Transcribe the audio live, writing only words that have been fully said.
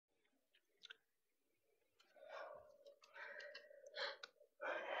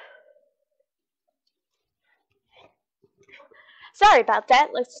Sorry about that.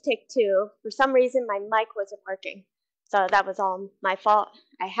 Let's take two. For some reason, my mic wasn't working. So that was all my fault.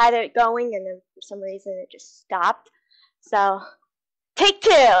 I had it going, and then for some reason, it just stopped. So, take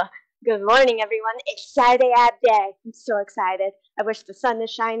two. Good morning, everyone. It's Saturday Ab Day. I'm so excited. I wish the sun is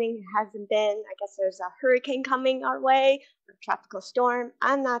shining. It hasn't been. I guess there's a hurricane coming our way, or a tropical storm.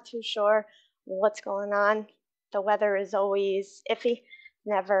 I'm not too sure what's going on. The weather is always iffy.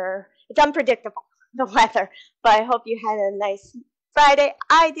 It's unpredictable, the weather. But I hope you had a nice Friday.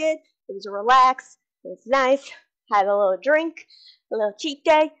 I did. It was relaxed. It was nice. Had a little drink, a little cheat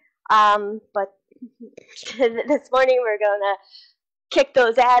day. But this morning we're going to kick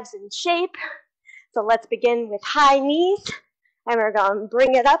those abs in shape. So let's begin with high knees. And we're going to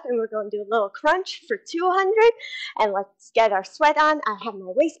bring it up and we're going to do a little crunch for 200. And let's get our sweat on. I have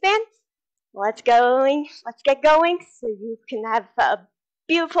my waistband. Let's get going so you can have a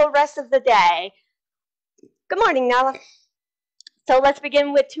beautiful rest of the day. Good morning, Nala. So let's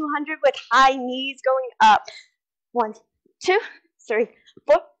begin with 200 with high knees going up. 1, 2, 3,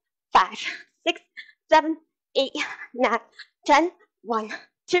 4, 5, 6, 7, 8, 9, 10. 1,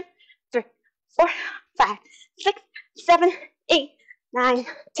 2, 3, 4, 5, 6, 7, 8, 9,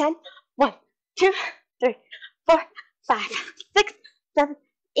 10. 1, 2, 3, 4, 5, 6, 7,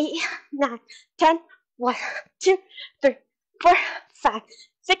 8, 9, 10. 1, 2, 3, 4, 5,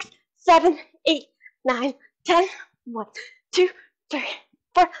 6, 7, 8, 9, 10. 1, 2, 3,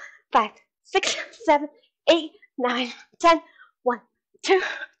 4, 5, 6, 7, 8, 9, 10. 1, 2,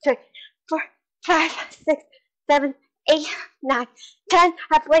 3, 4, 5, 6, 7, 8, 9, 10.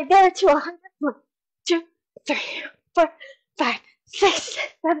 Halfway there to 100. 1, 2, 3, 4, 5, 6,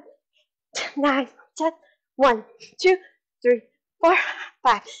 7, 9, 10. 1, 2, 3, 4,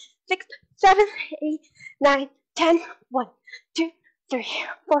 5, 6, 7, 8, 9, 10. 1, 2, 3,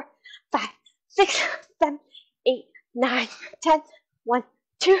 4, 5, 6, 7, 8, 9, 10. 1,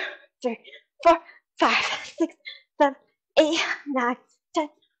 2, 3, 4, 5, 6, 7, 8, 9, 10.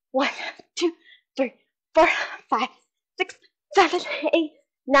 1, 2, 3, 4, 5, 6, 7, 8,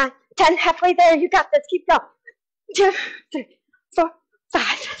 9, 10. Halfway there, you got this. Keep going. 2, 3, 4,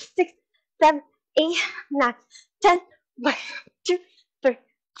 5, 6, 7, 8, 9, 10. 1, 2, 3,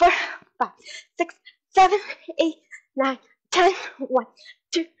 4, 5, 6, 7, 8, 9, 10. 1,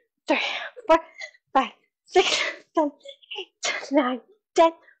 2, 3, 4, 5, 6, 7, 8, 9,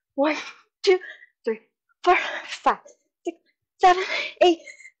 10. 1, 2, 3, 4, 5, 6, 7, 8,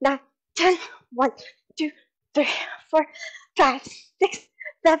 9, 10. 1, 2, 3, 4, 5, 6,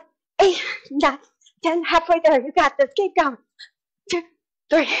 7, 8, 9, 10. Halfway there, you got this. Keep going. 2,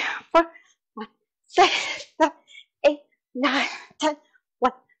 3, 4, 5, 6, 7, 8, 9, 10.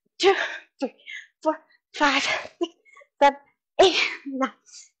 1, 2, 3, 4, 5, 6, 7, 8, 9,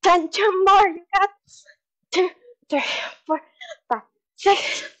 10. 2 more. You got 2, 3, 4, 5,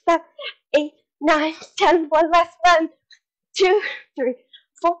 6, 7, 8, 9, 10. One last one. 2, 3,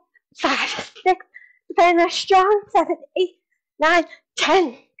 4, 5, 6. Finish strong. 7, 8, 9,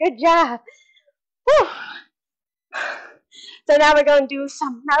 10. Good job. Whew. So now we're going to do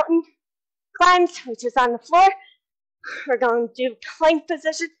some mountain climbs, which is on the floor. We're going to do plank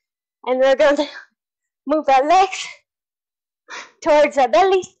position, and we're going to move our legs towards our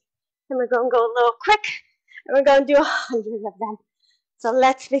bellies, and we're going to go a little quick, and we're going to do 100 of them. So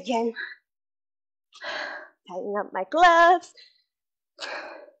let's begin. Tighten up my gloves.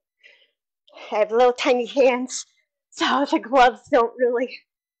 I have little tiny hands, so the gloves don't really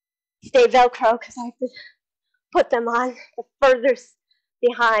stay Velcro because I have to put them on the furthest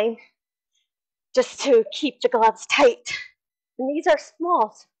behind just to keep the gloves tight. And these are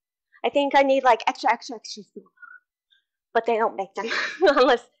smalls. I think I need like extra small, but they don't make them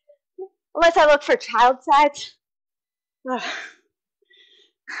unless I look for child size.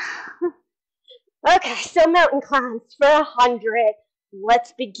 Okay, so mountain climbs for 100.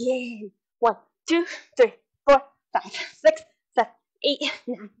 Let's begin. 1, 2, 3, 4, 5, 6, 7, 8,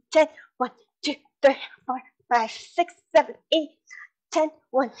 9, 10. 1, 2, 3, 4, 5, 6, 7, 8, 10.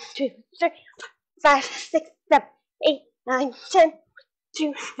 1, 2, 3, 5, 6, 7, 8, 9, 10.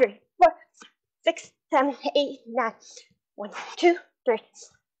 2, 3, 4, 6, 7, 8, 9. 1, 2, 3,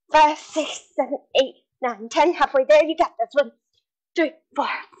 5, 6, 7, 8, 9, 10. Halfway there, you got this. 1, 3, 4,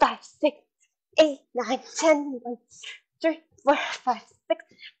 5, 6, 8, 9, 10. 1, 3, 4, 5, 6,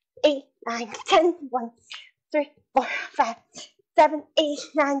 8, 9, 10. 1, 3, 4, 5, 7, 8,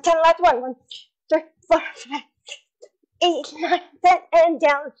 9, 10. Last one. 1, 3, 4, 5, 8, 9, 10. And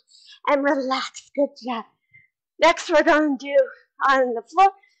down and relax. Good job. Next, we're going to do on the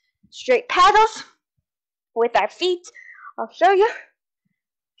floor straight paddles with our feet. I'll show you.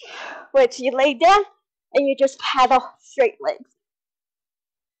 Which you lay down and you just paddle straight legs.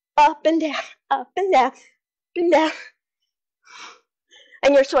 up and down, up and down, up and down.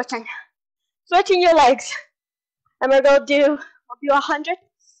 And you're switching your legs. And we're going to do, we'll do 100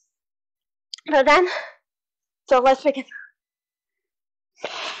 for them. So let's begin.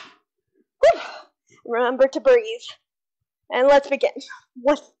 Whew. Remember to breathe. And let's begin.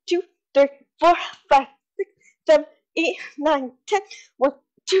 1, 2, 3, 4, 5, 6, 7, 8, 9, 10. 1,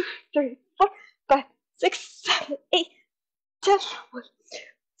 2, 3, 4, 5, 6, 7, 8, 10. 1,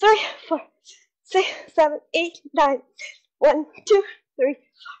 3, 4, 6, 7, 8, 9. 1, 2, 3,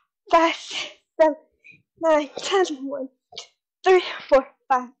 5, 6, 7, 9, 10. 1, 3, 4,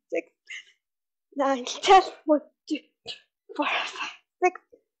 5, 6, 9, 10. 1, 2, 4, 5, 6,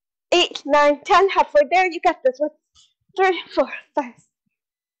 8, 9, 10. Halfway there, you got this. 1, 3, 4, 5,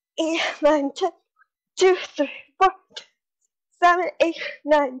 8, 9, 10. 2, 3, 4, 7, 8,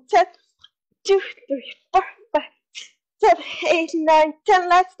 9, 10. 2, 3, 4, 5, 7, 8, 9, 10.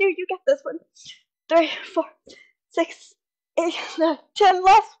 Last two, you got this. 1, 3, 4, 6, 8, 9, 10.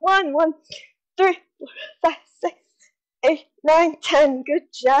 Last one. 1, 3, 4, 5, 6, 8, 9, 10. Good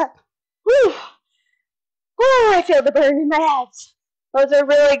job. Whew. Whew, I feel the burn in my abs. Those are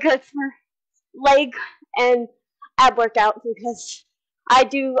really good for leg and ab workout because I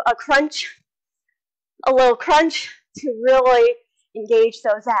do a little crunch to really engage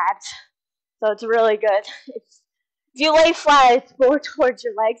those abs. So it's really good. If you lay flat, it's more towards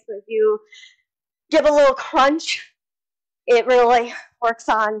your legs, but if you give a little crunch, it really works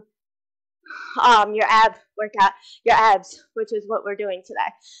on your ab workout, your abs, which is what we're doing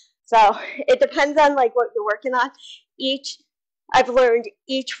today. So it depends on like what you're working on. I've learned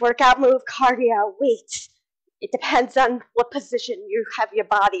each workout move, cardio, weights. It depends on what position you have your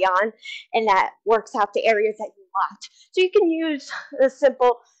body on, and that works out the areas that you want. So you can use a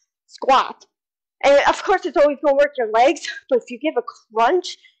simple squat. And of course, it's always going to work your legs, but if you give a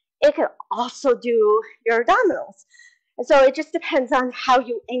crunch, it can also do your abdominals. And so it just depends on how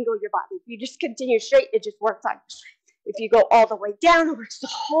you angle your body. If you just continue straight, it just works on your side. If you go all the way down, it works the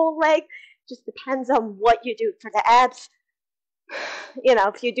whole leg. It just depends on what you do for the abs. You know,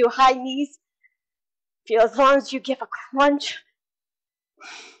 if you do high knees, as long as you give a crunch,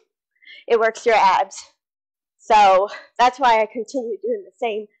 it works your abs. So that's why I continue doing the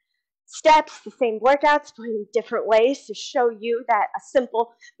same steps, the same workouts, but in different ways to show you that a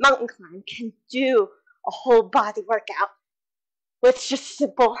simple mountain climb can do a whole body workout with just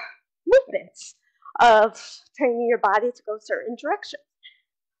simple movements of training your body to go certain directions.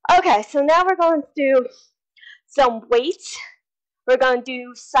 Okay, so now we're going to do some weights. We're going to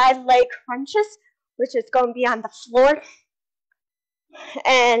do side leg crunches, which is going to be on the floor.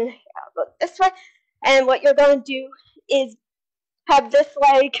 And I'll go this way. And what you're going to do is have this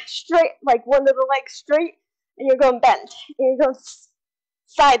leg straight, like one of the legs straight, and you're going to bend. And you're going to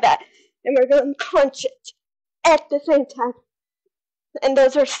side that. And we're going to crunch it at the same time. And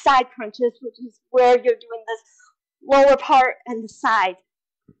those are side crunches, which is where you're doing this lower part and the side.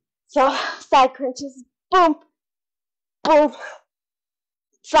 So side crunches, boom, boom,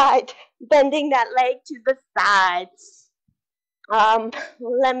 side, bending that leg to the side.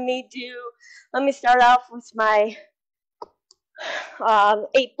 Let me start off with my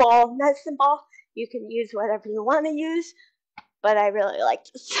 8-ball medicine ball. You can use whatever you want to use, but I really like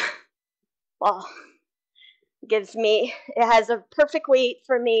this ball. It has a perfect weight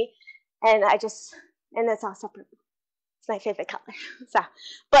for me, and it's also purple. It's my favorite color. So,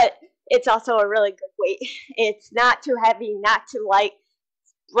 but it's also a really good weight. It's not too heavy, not too light,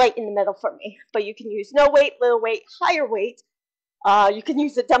 right in the middle for me. But you can use no weight, little weight, higher weight. You can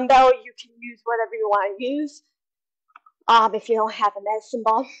use a dumbbell. You can use whatever you want to use if you don't have a medicine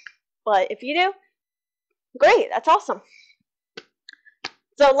ball. But if you do, great. That's awesome.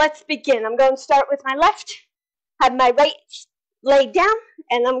 So let's begin. I'm going to start with my left. Have my right leg down,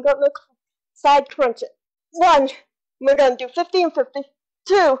 and I'm going to side crunch it. 1, we're going to do 50 and 50.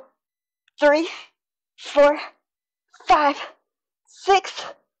 2, 3, 4, 5, 6,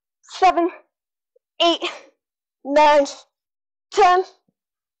 7, 8, 9, 10.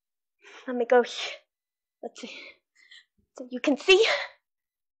 Let me go here. Let's see. So you can see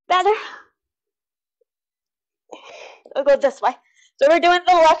better. I'll go this way. So we're doing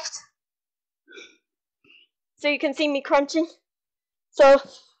the left. So you can see me crunching. So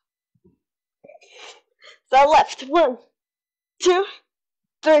left. 1, 2,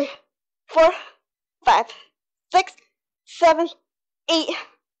 3, 4, 5, 6, 7, 8,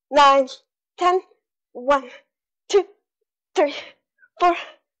 9, 10. 1, 2, 3, 4,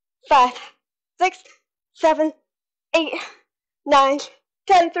 5, 6, 7, 8, 9,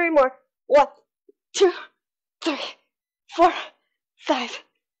 10. 3 more. 1, 2, 3, 4, 5,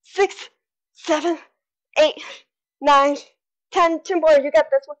 6, 7, 8, 9, 10. 2 more. You got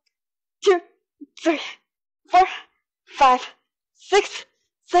this. 1, 2, 3, 4, 5, 6,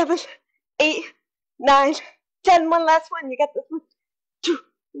 7, 8, 9, 10. One last one. You got this. 1, 2,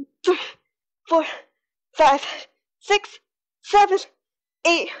 3, 4, 5, 6, 7,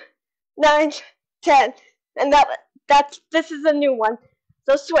 8, 9, 10. And this is a new one.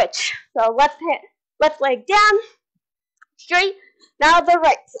 So switch. So left leg down, straight. Now the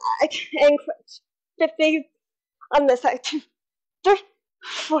right side and crunch. 50 on this side. 2, 3,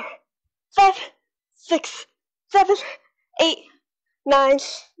 4, 5, 6, 7, 8, 9,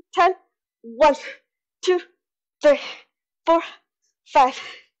 10. 1, 2, 3, 4, 5,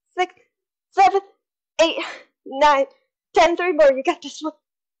 6, 7, 8, 9, 10. 3 more. You got this. 1,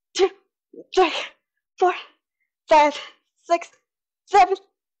 2, 3, 4, 5, 6, 7,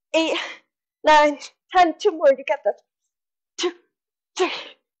 8, 9, 10. 2 more. You got this. 2, 3,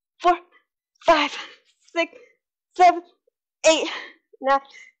 4, 5, 6, 7, 8, 9,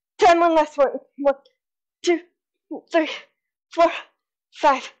 10. One last one. 1, 2, 3, 4,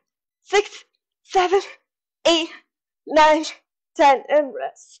 5, 6, 7, 8, 9, 10. And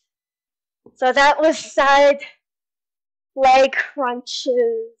rest. So that was side leg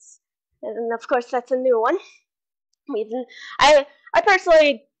crunches. And of course, that's a new one. I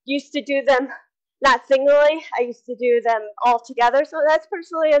personally used to do them not singly. I used to do them all together. So that's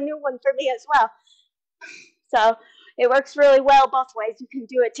personally a new one for me as well. So it works really well both ways. You can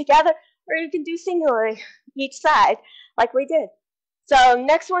do it together or you can do singly each side like we did. So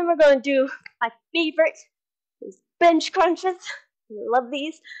next one we're going to do my favorite is bench crunches. I love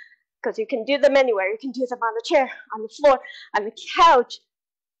these because you can do them anywhere. You can do them on the chair, on the floor, on the couch.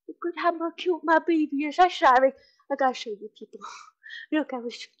 Look at how cute my baby is. I'm sorry. I gotta show you people. Look how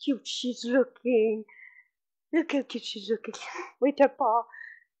cute she's looking. Look how cute she's looking with her paw.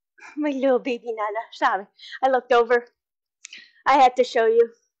 My little baby Nana. Sorry. I looked over. I had to show you.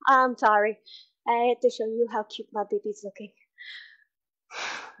 I'm sorry. I had to show you how cute my baby's looking.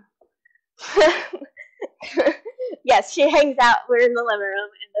 Yes, she hangs out. We're in the living room,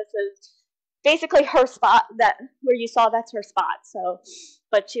 and this is basically her spot. That where you saw, that's her spot. So,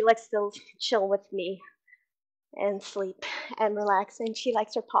 but she likes to chill with me and sleep and relax, and she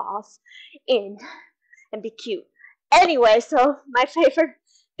likes her paws in and be cute. Anyway, so my favorite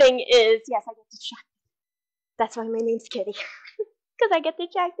thing is, yes, I get distracted. That's why my name's Kitty, because I get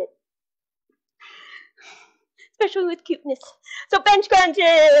distracted. Especially with cuteness. So bench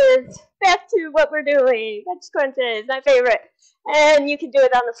crunches. Back to what we're doing. Bench crunches, my favorite. And you can do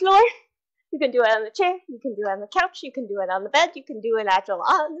it on the floor. You can do it on the chair. You can do it on the couch. You can do it on the bed. You can do it actually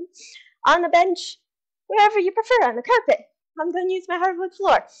on the bench, wherever you prefer, on the carpet. I'm going to use my hardwood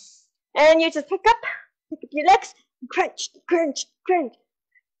floor. And you just pick up your legs, crunch, crunch, crunch.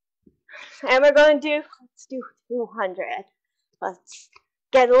 And we're going to do, let's do 200. Let's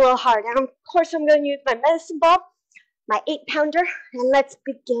get a little hard. And of course, I'm going to use my medicine ball, my 8-pounder, and let's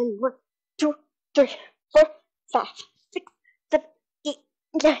begin. 1, 2, 3, 4, 5, 6, 7, 8,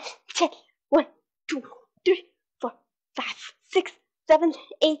 9, 10. 1, 2, 3, 4, 5, 6, 7,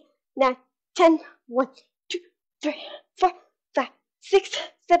 8, 9, 10. 1, 2, 3, 4, 5, 6,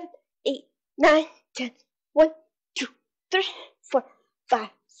 7, 8, 9, 10. 1, 2, 3, 4, 5,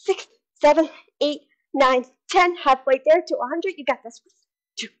 6, 7, 8, 9, 10. Halfway there to 100. You got this.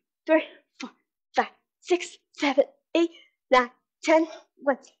 2, 3, 4, 5, 6, 7, 8, 9, 10.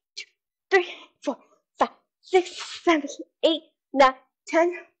 1, 2, 3, 4, 5, 6, 7, 8, 9,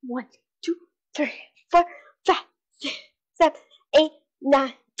 10. 1, 2, 3, 4, 5, 6, 7, 8,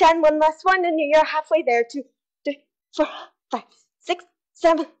 9, 10. One last one, and you're halfway there. 2, 3, 4, 5, 6,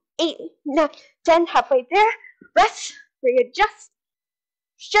 7, 8, 9, 10. Halfway there. Rest, readjust,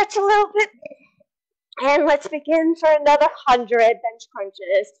 stretch a little bit, and let's begin for another 100 bench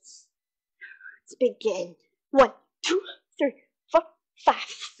crunches. Let's begin. 1, 2, 3, 4, 5,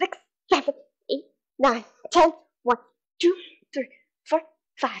 6, 7, 8, 9, 10. 1, 2, 3, 4,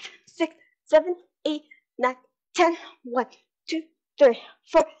 5, 6, 7, 8, 9, 10. 1, 2, 3,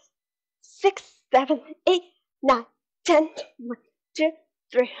 4, 6, 7, 8, 9, 10. 1, 2,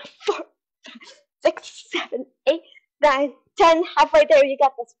 3, 4, 5, 6, 7, 8, 9, 10. Halfway there, you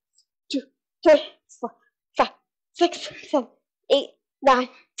got this. 2, 3, 4, 5, 6, 7, 8, 9,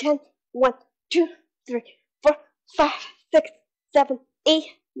 10. 1, 2, 3, 4, 5, 6, 7, 8,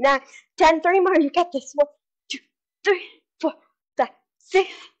 9, 10. 3 more, you got this. 1, 2, 3, 4, 5, 6,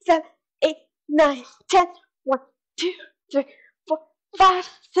 7, 8, 9, 10. 1, 2, 3, 4, 5,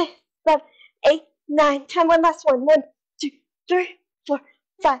 6, 7, 8, 9, 10. One last one. 1, 2, 3, 4,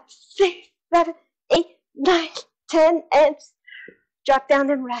 5, 6, 7, 8, 9, 10. And drop down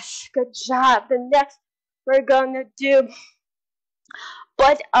and rest. Good job. The next, we're going to do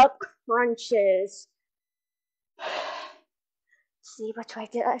butt up crunches. Let's see, which way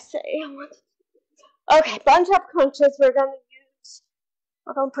did I say? Okay, butt up crunches. We're going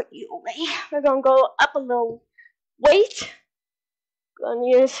to put you away. We're going to go up a little weight.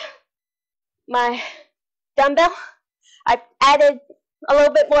 Going to use my dumbbell. I added a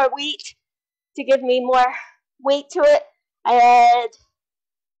little bit more weight to give me more weight to it. I add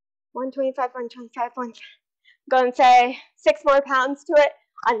 125, 125, 125. I'm going to say 6 more pounds to it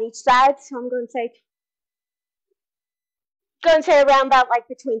on each side. So I'm going to say around about like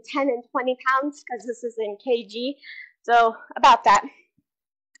between 10 and 20 pounds because this is in kg. So about that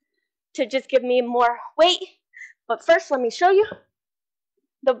to just give me more weight. But first, let me show you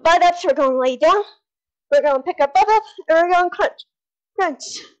the butt ups. We're going to lay down. We're going to pick our butt up and we're going to crunch.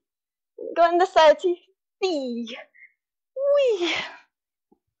 Crunch. Go on the side to wee. Wee.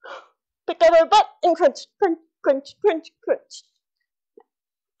 Pick up our butt and crunch, crunch, crunch, crunch, crunch.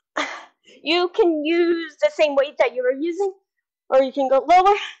 You can use the same weight that you were using, or you can go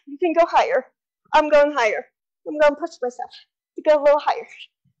lower, you can go higher. I'm going higher. I'm going to push myself to go a little higher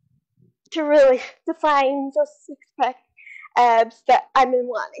to really define those six-pack abs that I've been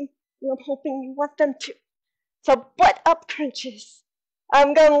wanting. And I'm hoping you want them too. So butt up crunches.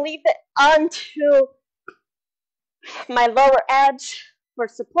 I'm going to leave it onto my lower abs for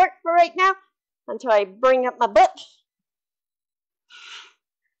support for right now until I bring up my butt.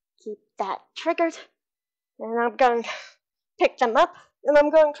 Keep that triggered. And I'm going to pick them up and I'm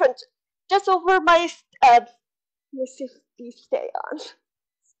going to crunch just over my abs. Let's see if these stay on.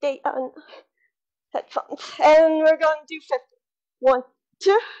 Stay on headphones. And we're going to do 50. 1,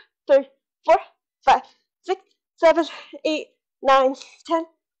 2, 3, 4, 5, 6, 7, 8, 9, 10.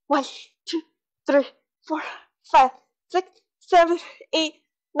 1, 2, 3, 4, 5, 6, 7, 8,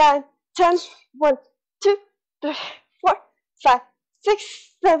 9, 10. 1, 2, 3, 4, 5, 6,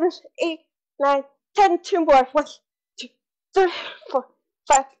 7, 8, 9, 10. 2 more. 1, 2, 3, 4,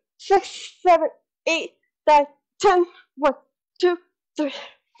 5, 6, 7, 8, 9, 10. 1, 2, 3,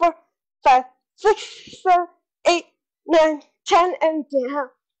 4, 5, 6, 7, 8, 9, 10, and down.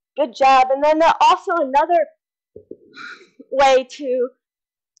 Good job. And then also another way to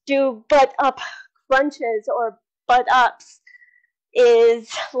do butt up crunches or butt ups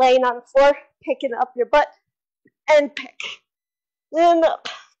is laying on the floor, picking up your butt, and pick. And up.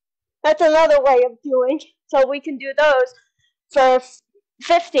 That's another way of doing. So we can do those for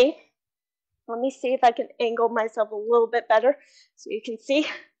 50. Let me see if I can angle myself a little bit better so you can see.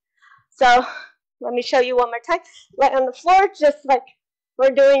 So let me show you one more time. Lay on the floor just like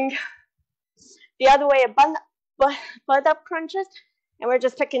we're doing the other way of butt up crunches. And we're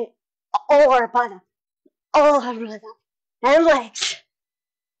just picking all our butt up, all our butt up, and legs,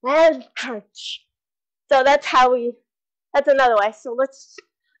 and crunch. So that's another way. So let's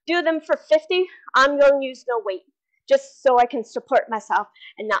do them for 50. I'm going to use no weight, just so I can support myself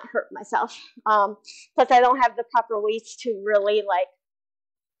and not hurt myself. Plus I don't have the proper weights to really like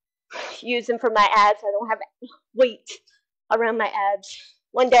use them for my abs. I don't have weight around my abs.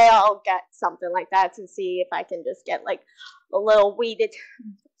 One day I'll get something like that to see if I can just get like a little weighted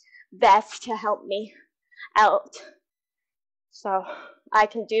vest to help me out. So I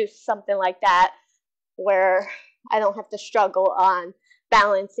can do something like that where I don't have to struggle on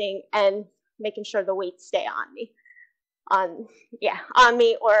balancing and making sure the weights stay on me. On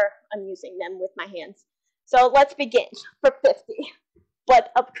me, or I'm using them with my hands. So let's begin for 50. Butt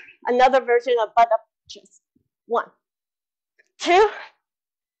up, another version of butt up crunches. 1, 2,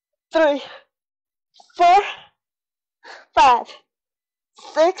 3, 4, 5,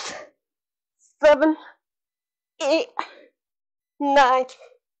 6, 7, 8, 9,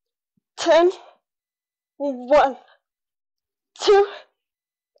 10. 1, 2,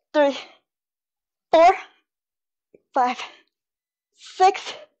 3, 4, 5,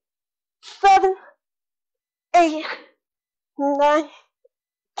 6, 7, 8, 9,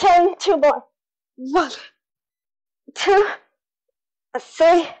 10. 2 more. 1, 2,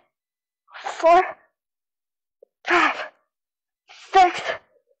 3, 4, 5, 6,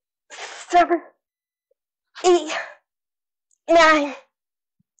 7, 8, 9,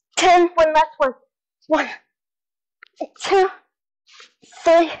 10. One last one. 1, 2,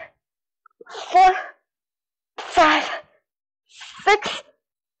 3, 4, 5, 6,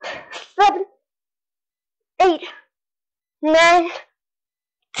 7, 8, 9,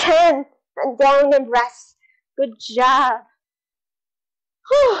 10. And down and rest. Good job.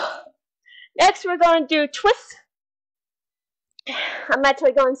 Whew. Next, we're going to do twists. I'm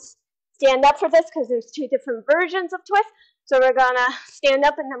actually going to stand up for this because there's 2 different versions of twists. So we're gonna stand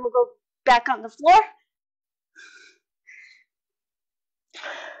up and then we'll go back on the floor.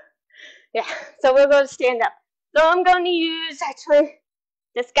 Yeah, so we're going to stand up. So I'm going to use actually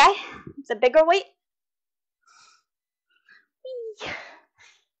this guy. It's a bigger weight.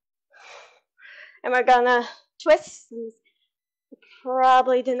 And we're going to twist.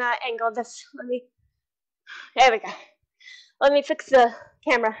 Probably did not angle this. There we go. Let me fix the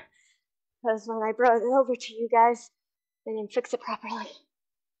camera, because when I brought it over to you guys, I didn't fix it properly.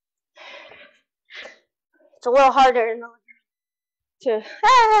 It's a little harder to,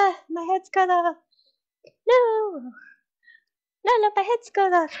 my head's cut off. No, my head's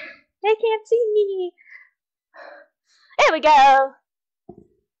cut off. They can't see me. There we go.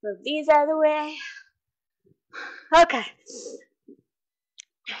 Move these out of the way. Okay.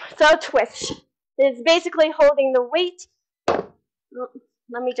 So twist. It's basically holding the weight.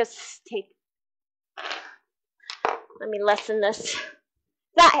 Let me lessen this.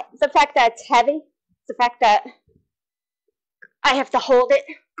 The fact that it's heavy, the fact that I have to hold it,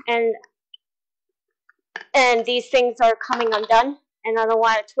 and these things are coming undone, and I don't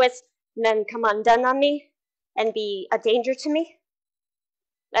want to twist and then come undone on me and be a danger to me.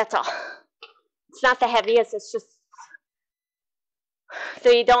 That's all. It's not the heaviest, it's just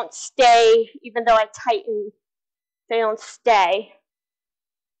so you don't stay, even though I tighten, they don't stay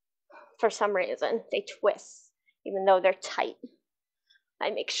for some reason. They twist, even though they're tight.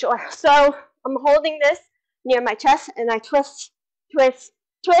 I make sure. So I'm holding this near my chest, and I twist,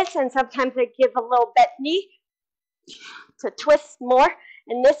 and sometimes I give a little bent knee to twist more.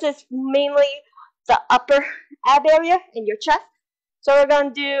 And this is mainly the upper ab area in your chest. So we're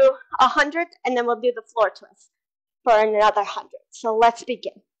going to do 100, and then we'll do the floor twist for another 100. So let's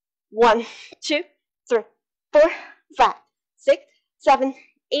begin. 1, 2, 3, 4, 5, 6, 7,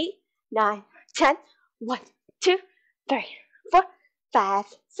 8, 9, 10. 1, 2, 3, 4,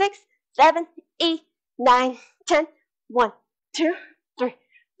 5, 6, 7, 8, 9, 10. 1, 2, 3,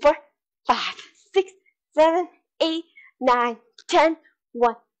 4, 5, 6, 7, 8, 9, 10.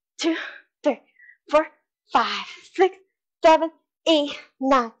 1, 2, 3, 4, 5, 6, 7, 8,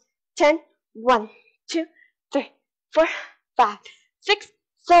 9, 10. 1, 2, 3, 4, 5, 6,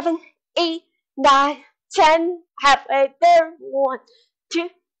 7, 8, 9, 10. Halfway there. 1, 2,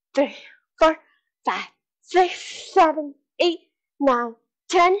 3, 4, 5, 6, 7, 8, 9,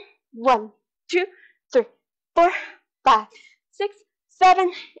 10. 1, 2, 3, 4, 5, 6,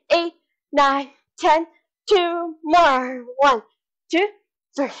 7, 8, 9, 10. 2 more. 1, 2,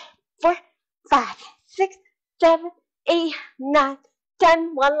 3, 4, 5, 6, 7, 8, 9,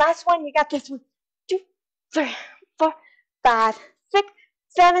 10. One last one. You got this one. 2, 3, 4, 5, 6,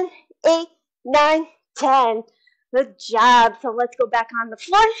 7, 8, 9, 10. Good job. So let's go back on the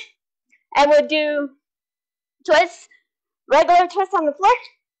floor. And we'll do twist, regular twist on the floor.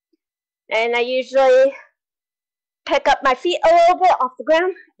 And I usually pick up my feet a little bit off the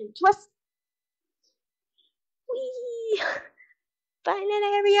ground and twist. Whee! Find an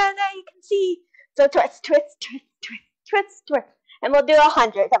area that you can see. So twist, twist, twist, twist, twist, twist. And we'll do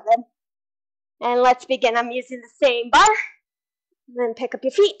 100 of them. And let's begin. I'm using the same bar. Then pick up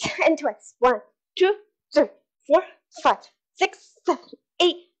your feet and twist. 1, 2, 3, 4, 5, 6, 7,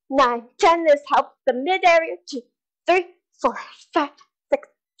 8, 9, 10. This helps the mid area. 2, 3, 4, 5, 6,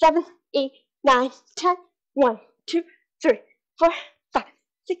 7, 8, 9, 10. 1, 2, 3, 4, 5,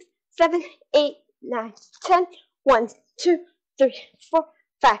 6, 7, 8, 9, 10. 1, 2, 3, 4,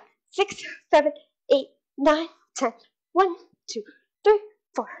 5, 6, 7, 8, 9, 10. 1, 2, 3,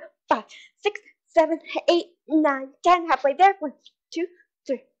 4, 5, 6, 7, 8, 9, 10. Halfway there. 1, 2,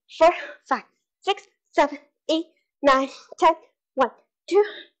 3, 4, 5, 6, 7, 8, 9, 10. 1, 2,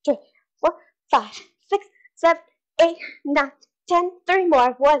 3, 4, 5, 6, 7, 8, 9, 10. 3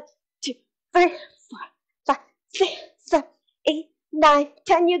 more. 1, 2, 3, 4, 5, 6, 7, 8, 9,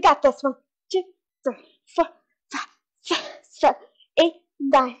 10. You got this. 1, 2, 3, 4, 5, 6, 7, 8,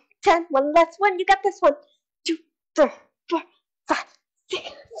 9, 10. One last one. You got this. 1, 2, 3, 4, 5,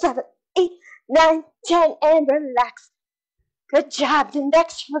 6, 7, 8, 9, 10. And relax. Good job. The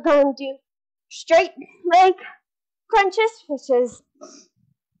next we're going to do straight leg crunches, which is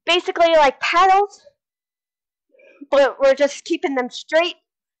basically like paddles, but we're just keeping them straight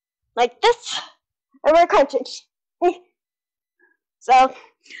like this, and we're crunching. So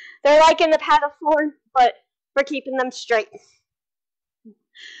they're like in the paddle form, but we're keeping them straight.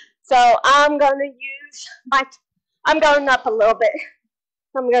 So I'm going to use I'm going up a little bit.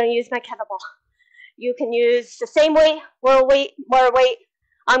 I'm going to use my kettlebell. You can use the same weight, more weight.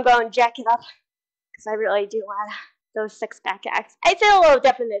 I'm going to jack it up because I really do want those 6-pack abs. I feel a little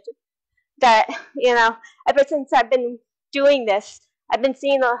definition that, ever since I've been doing this, I've been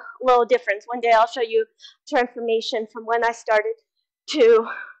seeing a little difference. One day I'll show you transformation from when I started to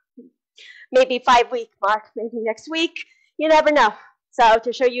maybe 5-week mark, maybe next week. You never know. So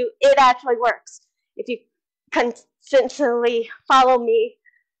to show you it actually works. If you consistently follow me,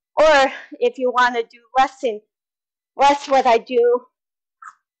 or if you want to do less what I do,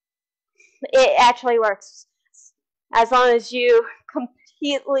 it actually works. As long as you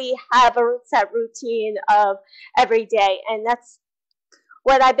completely have a set routine of every day. And that's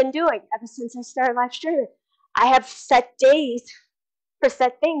what I've been doing ever since I started live streaming. I have set days for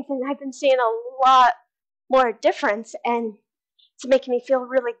set things, and I've been seeing a lot more difference, and it's making me feel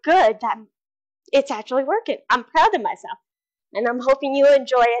really good that it's actually working. I'm proud of myself, and I'm hoping you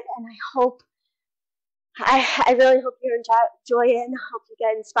enjoy it, and I really hope you enjoy it, and I hope you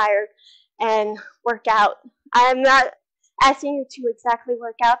get inspired and work out. I'm not asking you to exactly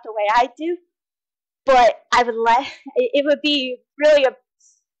work out the way I do, but it would be really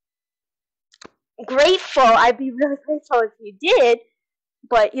grateful. I'd be really grateful if you did,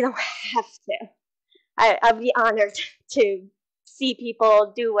 but you don't have to. I'd be honored to see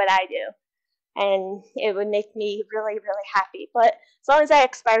people do what I do, and it would make me really, really happy. But as long as I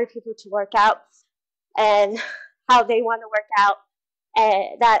inspire people to work out and how they want to work out,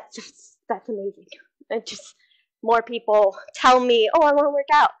 that's amazing. And just more people tell me, oh, I want to work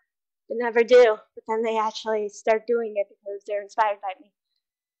out. They never do, but then they actually start doing it because they're inspired by me.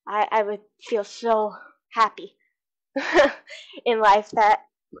 I would feel so happy in life that...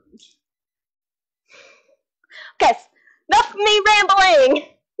 Okay, enough of me rambling.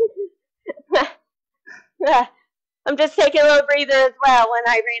 I'm just taking a little breather as well when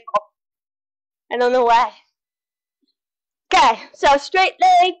I ramble. I don't know why. Okay, so straight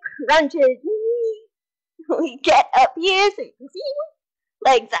leg crunches. We get up here so you can see.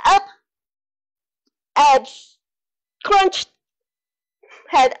 Legs up. Abs crunch.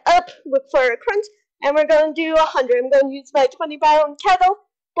 Head up for a crunch. And we're going to do 100. I'm going to use my 20-pound kettle.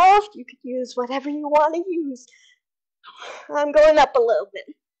 Both, you could use whatever you want to use. I'm going up a little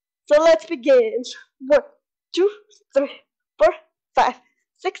bit. So let's begin. 1, 2, 3, 4, 5,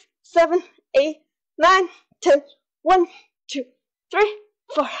 6, 7, 8, 9, 10. 1, 2, 3,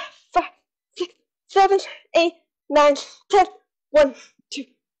 4, 5, 6, 7, 8, 9, 10. 1, 2,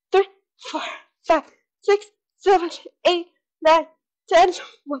 3, 4, 5, 6, 7, 8, 9, 10.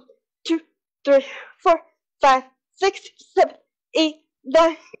 1, 2, 3, 4, 5, 6, 7, 8,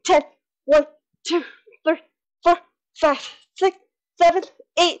 9, 10. 1, 2, 3, 4, 5, 6, 7,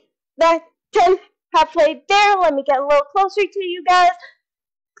 8, 9, 10. Halfway there. Let me get a little closer to you guys,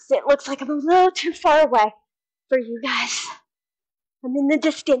 because it looks like I'm a little too far away for you guys. I'm in the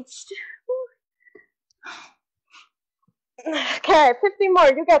distance. Okay, 50 more.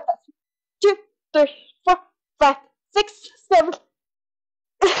 You got this. 2, 3, 4, 5, 6, 7,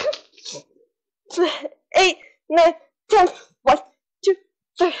 8, 9, 10. 1, 2,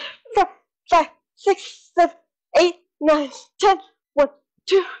 3, 4, 5, 6, 7, 8, 9, 10. 1,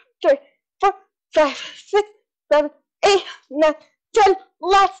 2, 3, 4, 5, 6, 7, 8, 9, 10.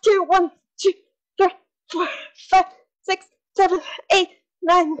 Last two. 1, 2, 3, 4, 5, 6, 7, 8,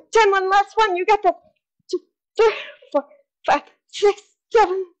 9, 10. One last one. You got the 2, 3, 4, 5, 6,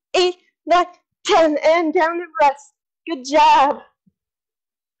 7, 8, 9, 10. And down and rest. Good job.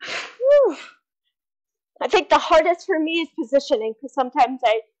 Whew. I think the hardest for me is positioning, because sometimes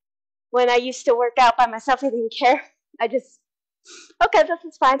when I used to work out by myself, I didn't care. I just, okay, this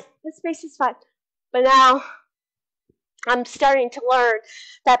is fine. This space is fine. But now I'm starting to learn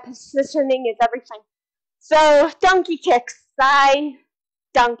that positioning is everything. So donkey kicks, side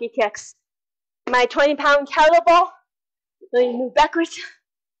donkey kicks. My 20-pound kettlebell, let me move backwards.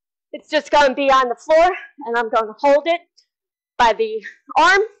 It's just going to be on the floor, and I'm going to hold it by the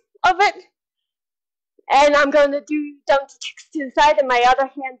arm of it. And I'm going to do donkey kicks to the side, and my other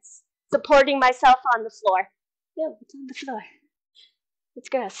hand's supporting myself on the floor. Yeah, it's on the floor. It's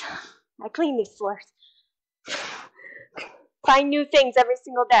gross. I clean these floors. Find new things every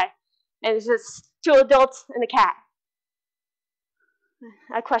single day. And it's just 2 adults and a cat.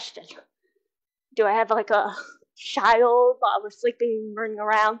 I question. Do I have like a child while we're sleeping, running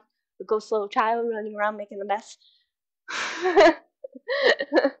around? A ghost little child running around making a mess?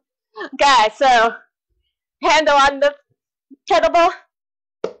 Okay, so handle on the kettlebell,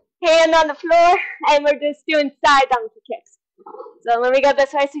 hand on the floor, and we're just doing side donkey kicks. So let me go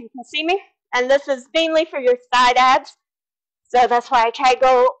this way so you can see me. And this is mainly for your side abs. So that's why I try to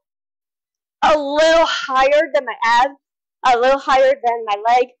go a little higher than my abs, a little higher than my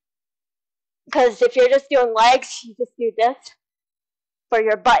leg. Because if you're just doing legs, you just do this for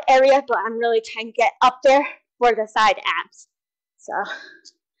your butt area. But I'm really trying to get up there for the side abs. So,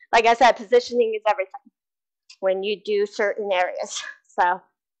 like I said, positioning is everything when you do certain areas.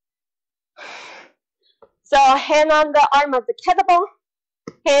 So hand on the arm of the kettlebell,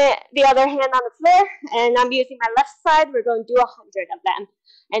 the other hand on the floor, and I'm using my left side. We're going to do 100 of them.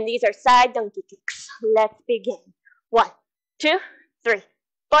 And these are side donkey kicks. Let's begin. 1, 2, 3,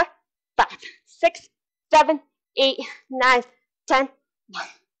 4, 5, 6, 7, 8, 9, 10. 1,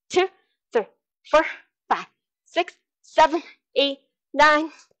 2, 3, 4, 5, 6, 7, 8,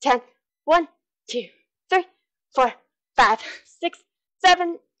 9, 10. 1, 2, 3, 4, 5, 6,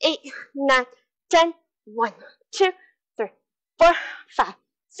 7, 8, 9, 10. 1, 2, 3, 4, 5,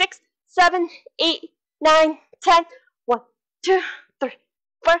 6, 7, 8, 9, 10. 1, 2, 3,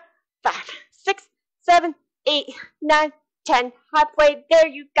 4, 5, 6, 7, 8, 9, 10. Halfway there,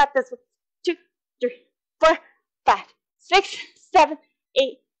 you got this. 1, 2, 3, 4, 5, 6, 7,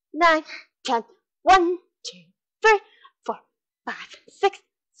 8, 9, 10. 1, 2, 3, 4, 5, 6,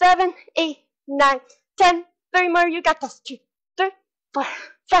 7, 8, 9, 10. 3 more, you got this. 2, 3, 4,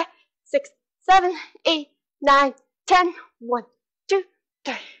 5, 6, 7, 8, 9, 10. 1, 2,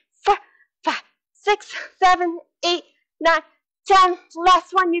 3, 4, 5, 6, 7, 8, 9, 10.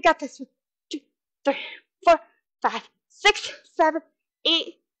 Last one, you got this. 1, 2, 3, 4, 5, 6, 7,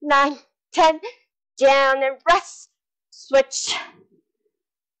 8, 9, 10. Down and rest. Switch.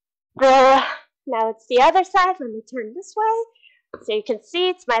 Now it's the other side. Let me turn this way. So you can see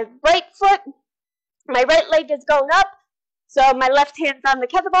it's my right foot. My right leg is going up. So my left hand's on the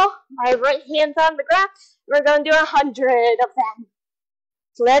kettlebell, my right hand's on the ground. We're going to do 100 of them.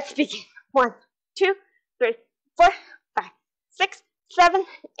 So let's begin. 1, 2, 3, 4, 5, 6, 7,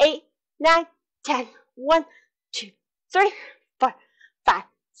 8, 9, 10. 1, 2, 3, 4, 5,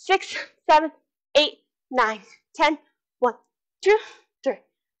 6, 7, 8, 9, 10. 1, 2, 3,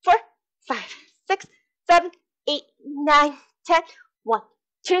 4, 5, 6, 7, 8, 9, 10. 1,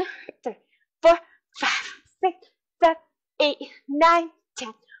 2, 3, 4, 5, 6, 7, 8, 9,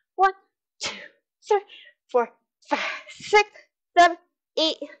 10. 1, 2, 3, 4, 5, 6, 7,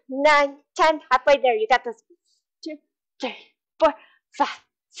 8, 9, 10. Halfway there, you got this. 2, 3, 4, 5,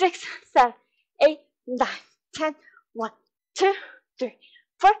 6, 7, 8, 9, 10. 1, 2, 3,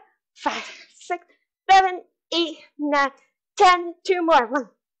 4, 5, 6, 7, 8, 9, 10. 2 more. 1,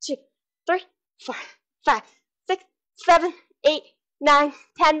 2, 3, 4, 5, 6, 7, 8, 9,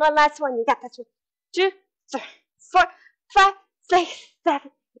 10. One last one. You got this. 2, 3, 4, 5, 6,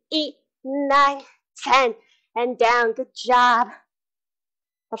 7, 8, 9, 10. And down. Good job.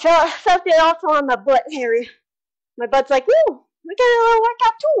 I felt it also on my butt area. My butt's like, woo, we got a little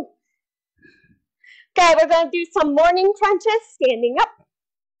workout too. Okay, we're going to do some morning crunches, standing up.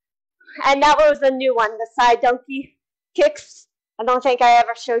 And that was a new one, the side donkey kicks. I don't think I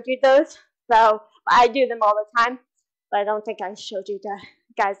ever showed you those. So I do them all the time. But I don't think I showed you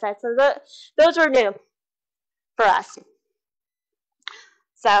guys that. So those were new for us.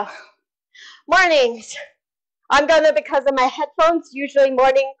 So, mornings. I'm going to, because of my headphones, usually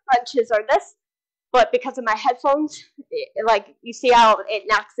morning crunches are this. But because of my headphones, like you see how it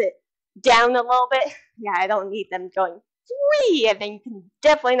knocks it down a little bit? Yeah, I don't need them going 3, and then you can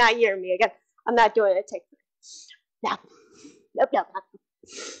definitely not hear me again. I'm not doing a take 3. Nope.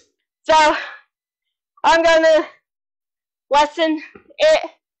 So, I'm going to lessen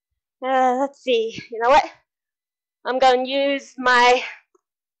it. Let's see. You know what? I'm going to use my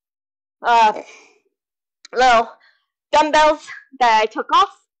little dumbbells that I took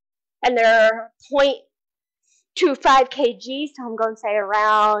off. And they're 0.25 kg, so I'm going to say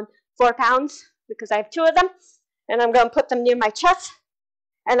around 4 pounds because I have 2 of them. And I'm going to put them near my chest.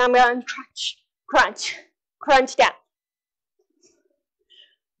 And I'm going to crunch down.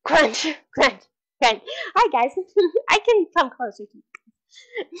 Crunch. Hi, guys. I can come closer to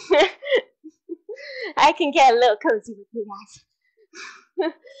you. I can get a little cozy with you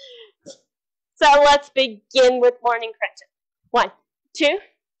guys. So let's begin with morning crunches. 1, 2,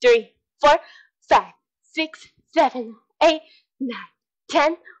 3, 4, 5, 6, 7, 8, 9,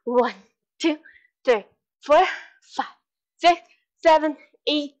 10. 1, 2, 3, 4, 5, 6, 7,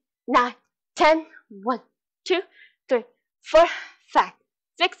 8, 9, 10. 1, 2, 3, 4, 5,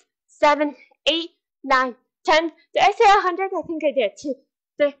 6, 7, 8, 9, 10. Did I say 100? I think I did. 2,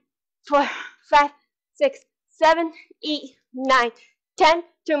 3, 4, 5, 6, 7, 8, 9, 10.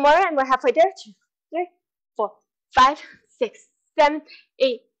 2 more, and we're halfway there. 2, 3, 4, 5, 6, 7,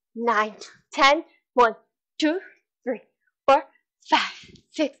 8, 9, 10. 1, 2, 3, 4, 5,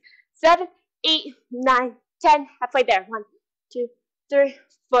 6, 7, 8, 9, 10. Halfway there. 1, 2, 3,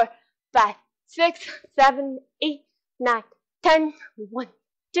 4, 5, 6, 7, 8, 9, 10. 1,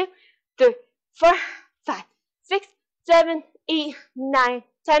 2, 3, 4, 5, 6, 7, 8, 9,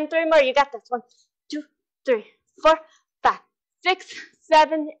 10. 3 more. You got this. 1, 2, 3, 4, 5, 6,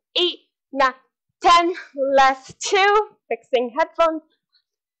 7, 8, 9, 10. Last 2. Fixing headphones.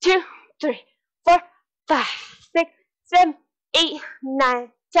 2, 3, 4, 5, 6, 7, 8,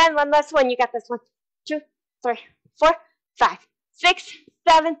 9, 10. One last one. You got this. 1, 2, 3, 4, 5, 6,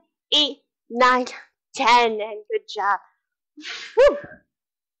 7, 8, 9, 10. And good job. Whew.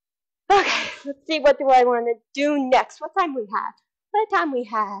 Okay, let's see, what do I want to do next? What time we have? What time we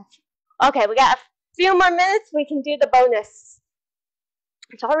have? Okay, we got a few more minutes. We can do the bonus.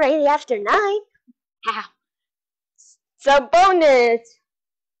 It's already after 9. Wow. So bonus.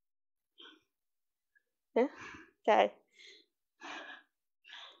 Yeah, okay.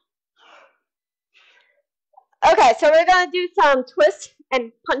 Okay, so we're going to do some twists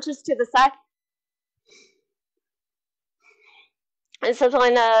and punches to the side. This is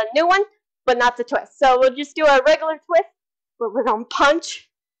on a new one, but not the twist. So we'll just do a regular twist, but we're going to punch,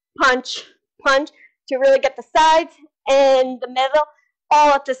 punch, punch to really get the sides and the middle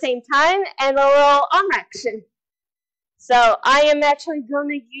all at the same time, and a little arm action. So I am actually going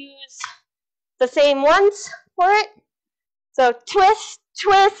to use the same ones for it. So twist,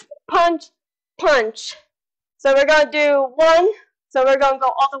 twist, punch, punch. So we're going to do 1. So we're going to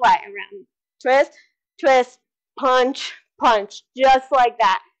go all the way around. Twist, twist, punch, punch. Just like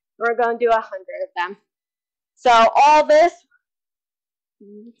that. We're going to do 100 of them. So all this,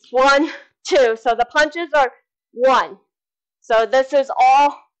 1, 2. So the punches are 1. So this is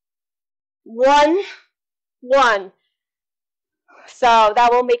all 1, 1. So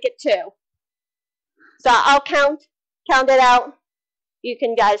that will make it 2. So I'll count it out. You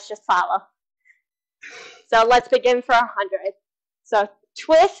can guys just follow. So let's begin for 100. So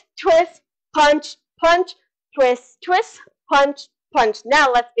twist, twist, punch, punch, twist, twist, punch, punch.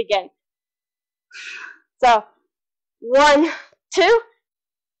 Now let's begin. So 1, 2,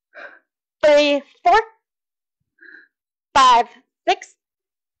 3, 4, 5, 6,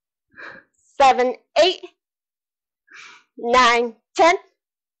 7, 8, 9, 10.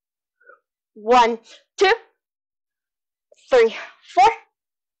 1, 2, 3, 4,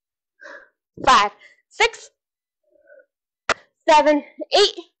 5, 6, 7, 8,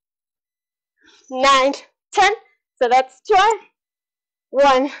 9, 10. So that's 2 hours.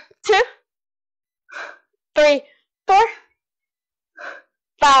 1, 2, 3, 4,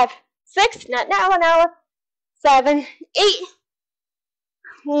 5, 6. Not now, 1 hour. 7, 8,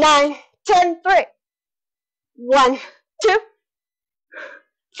 9, 10. 3. 1, 2,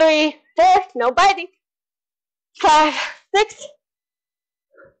 3, 4. No biting. 5, 6,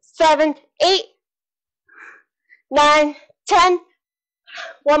 7, 8, 9, 10.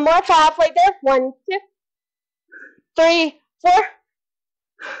 One more for halfway there. 1, 2, 3, 4,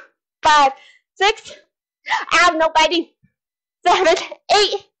 5, 6. Ow, no biting. 7,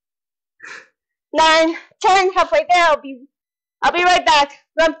 8, 9, 10. Halfway there. I'll be right back.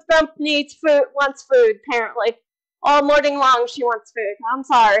 Grump needs food. Wants food. Apparently, all morning long she wants food. I'm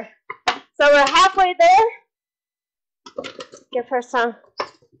sorry. So we're halfway there. Give her some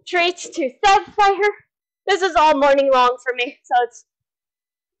treats to satisfy her. This is all morning long for me, so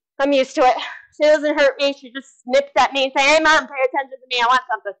I'm used to it. She doesn't hurt me. She just snips at me and says, "Hey, Mom, pay attention to me. I want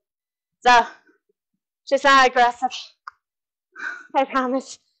something." So she's not aggressive. I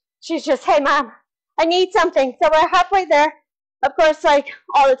promise. She's just, "Hey, Mom, I need something." So we're halfway there. Of course, like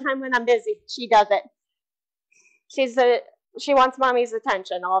all the time when I'm busy, she does it. She wants Mommy's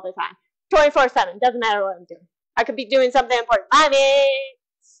attention all the time. 24/7. Doesn't matter what I'm doing. I could be doing something important. Mommy!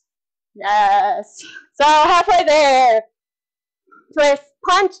 Yes. So halfway there. Twist,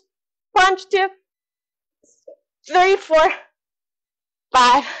 punch, punch, 2, 3, 4,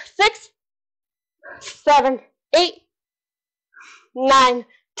 5, 6, 7, 8, 9,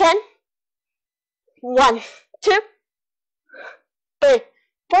 10. 1, 2, 3,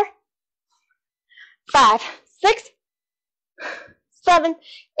 4, 5, 6, 7,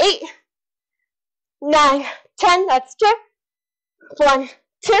 8, 9, 10. That's 2. 1,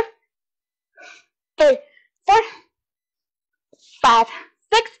 2, 3, 4, 5,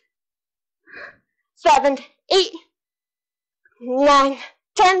 6, 7, 8, 9,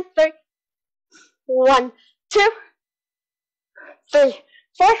 10. 3. 1, 2, 3,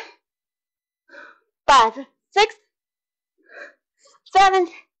 4, 5, 6, 7,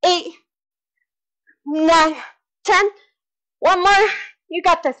 8, 9, 10. One more. You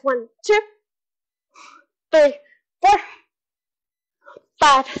got this. 1, 2, 3, 4,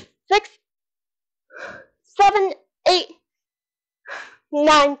 5, 6, 7, 8,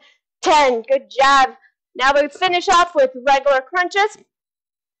 9, 10. Good job. Now we finish off with regular crunches.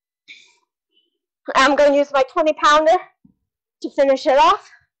 I'm going to use my 20-pounder to finish it off.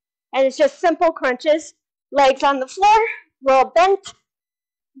 And it's just simple crunches. Legs on the floor, roll bent,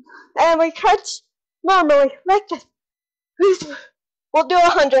 and we crunch normally like this. We'll do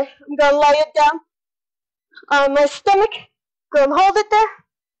 100. I'm going to lay it down on my stomach. Go and hold it there.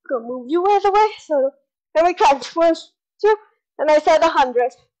 Go move you out of the way. So then we crunch. 1, 2, and I said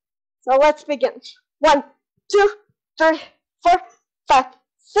 100. So let's begin. 1, 2, 3, 4, 5,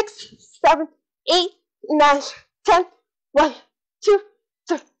 6, 7, 8, 9, 10. 1, 2,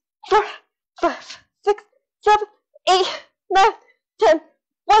 3, 4, 5, 6, 7, 8, 9, 10.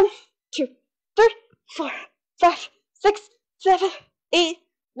 1, 2, 3, 4, 5, 6, 7, 8,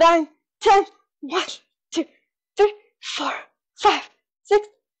 9, 10. 1, 2, 3, 4, 5, 6,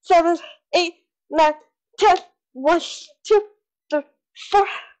 7, 8, 9, 10. 1, 2, 3, 4,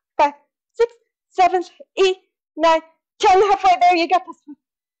 5, 6, 7, 8, 9, 10. Halfway there, you got this. 1,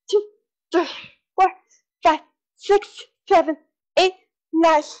 2, 3, 4, 5, 6, 7, 8,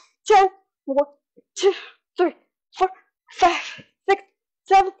 9, 10. 1, 2, 3, 4, 5, 6,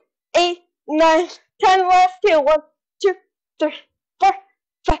 7, 8, 9, 10. Last two. 1, 2, 3, 4,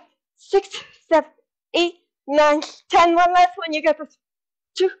 5, 6, 7, 8, 9, 10. One last one. You got this.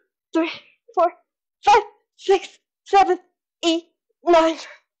 2, 3, 4, 5, 6, 7, 8, 9,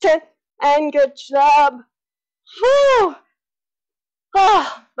 10. And good job. Whew.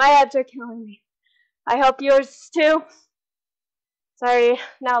 Oh, my abs are killing me. I hope yours too. Sorry,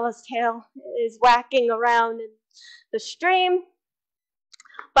 Nala's tail is whacking around in the stream.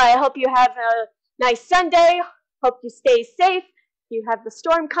 But I hope you have a nice Sunday. Hope you stay safe. You have the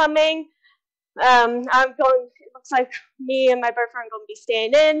storm coming. It looks like me and my boyfriend are going to be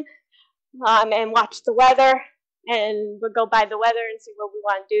staying in and watch the weather. And we'll go by the weather and see what we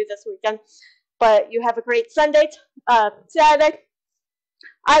want to do this weekend. But you have a great Sunday, Saturday.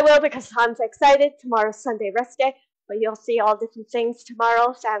 I will, because I'm so excited. Tomorrow's Sunday rest day. But you'll see all different things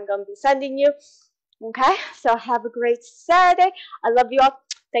tomorrow, so I'm going to be sending you. Okay, so have a great Saturday. I love you all.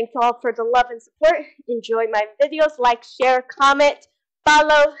 Thanks all for the love and support. Enjoy my videos. Like, share, comment,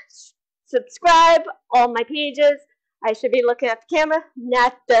 follow, subscribe, all my pages. I should be looking at the camera,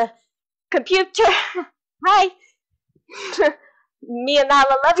 not the computer. Hi. Me and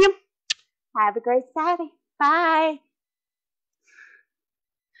Nala love you. Have a great Saturday. Bye.